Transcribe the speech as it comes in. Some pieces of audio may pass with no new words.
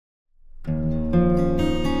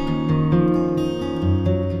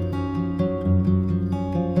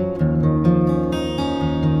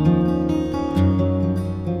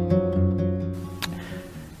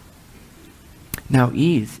Now,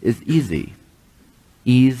 ease is easy.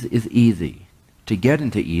 Ease is easy. To get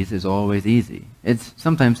into ease is always easy. It's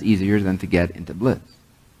sometimes easier than to get into bliss.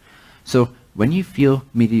 So when you feel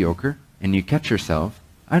mediocre and you catch yourself,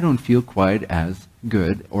 I don't feel quite as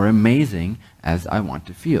good or amazing as I want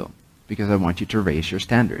to feel, because I want you to raise your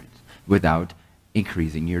standards without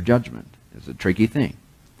increasing your judgment. It's a tricky thing.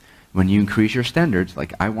 When you increase your standards,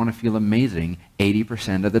 like I want to feel amazing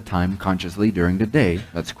 80% of the time consciously during the day,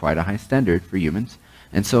 that's quite a high standard for humans.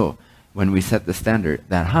 And so when we set the standard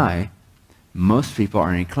that high, most people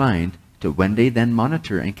are inclined to, when they then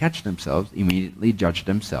monitor and catch themselves, immediately judge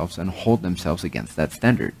themselves and hold themselves against that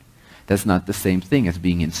standard. That's not the same thing as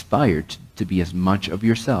being inspired to be as much of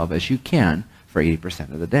yourself as you can for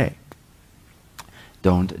 80% of the day.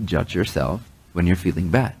 Don't judge yourself when you're feeling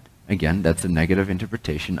bad. Again, that's a negative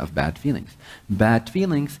interpretation of bad feelings. Bad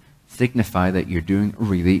feelings signify that you're doing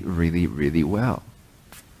really, really, really well.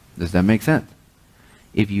 Does that make sense?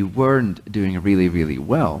 If you weren't doing really, really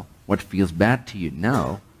well, what feels bad to you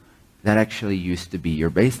now, that actually used to be your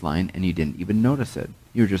baseline and you didn't even notice it.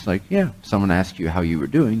 You were just like, yeah, someone asked you how you were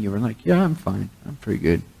doing, you were like, yeah, I'm fine, I'm pretty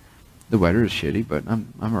good. The weather is shitty, but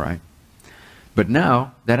I'm all right. But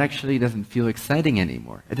now, that actually doesn't feel exciting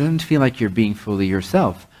anymore. It doesn't feel like you're being fully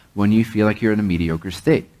yourself when you feel like you're in a mediocre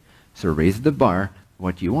state. So raise the bar.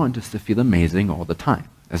 What you want is to feel amazing all the time,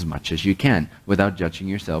 as much as you can, without judging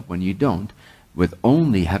yourself when you don't, with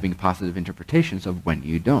only having positive interpretations of when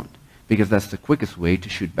you don't. Because that's the quickest way to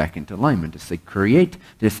shoot back into alignment, is to create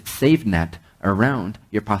this safe net around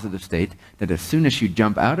your positive state, that as soon as you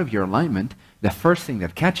jump out of your alignment, the first thing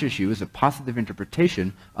that catches you is a positive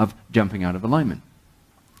interpretation of jumping out of alignment.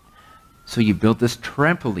 So you build this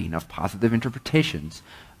trampoline of positive interpretations,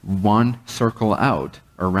 one circle out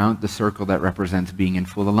around the circle that represents being in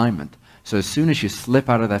full alignment. So as soon as you slip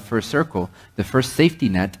out of that first circle, the first safety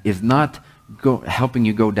net is not helping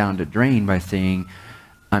you go down the drain by saying,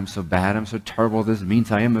 I'm so bad, I'm so terrible, this means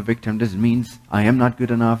I am a victim, this means I am not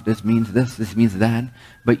good enough, this means this means that.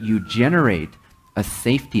 But you generate a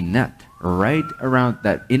safety net right around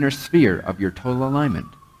that inner sphere of your total alignment.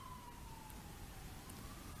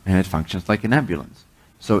 And it functions like an ambulance.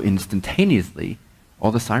 So instantaneously,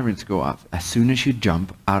 all the sirens go off. As soon as you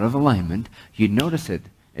jump out of alignment, you notice it.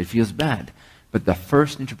 It feels bad. But the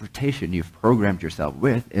first interpretation you've programmed yourself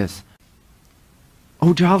with is,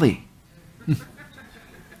 oh jolly.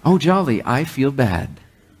 Oh jolly, I feel bad.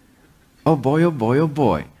 Oh boy, oh boy, oh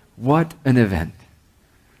boy. What an event.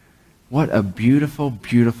 What a beautiful,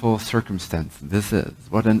 beautiful circumstance this is.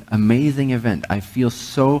 What an amazing event. I feel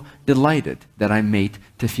so delighted that I'm made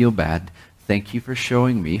to feel bad. Thank you for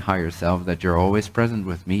showing me, higher self, that you're always present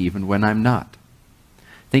with me even when I'm not.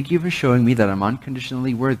 Thank you for showing me that I'm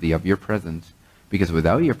unconditionally worthy of your presence, because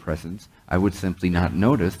without your presence, I would simply not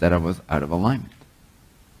notice that I was out of alignment.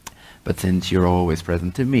 But since you're always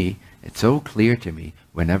present to me, it's so clear to me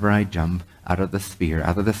whenever I jump out of the sphere,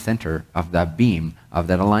 out of the center of that beam, of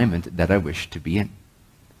that alignment that I wish to be in.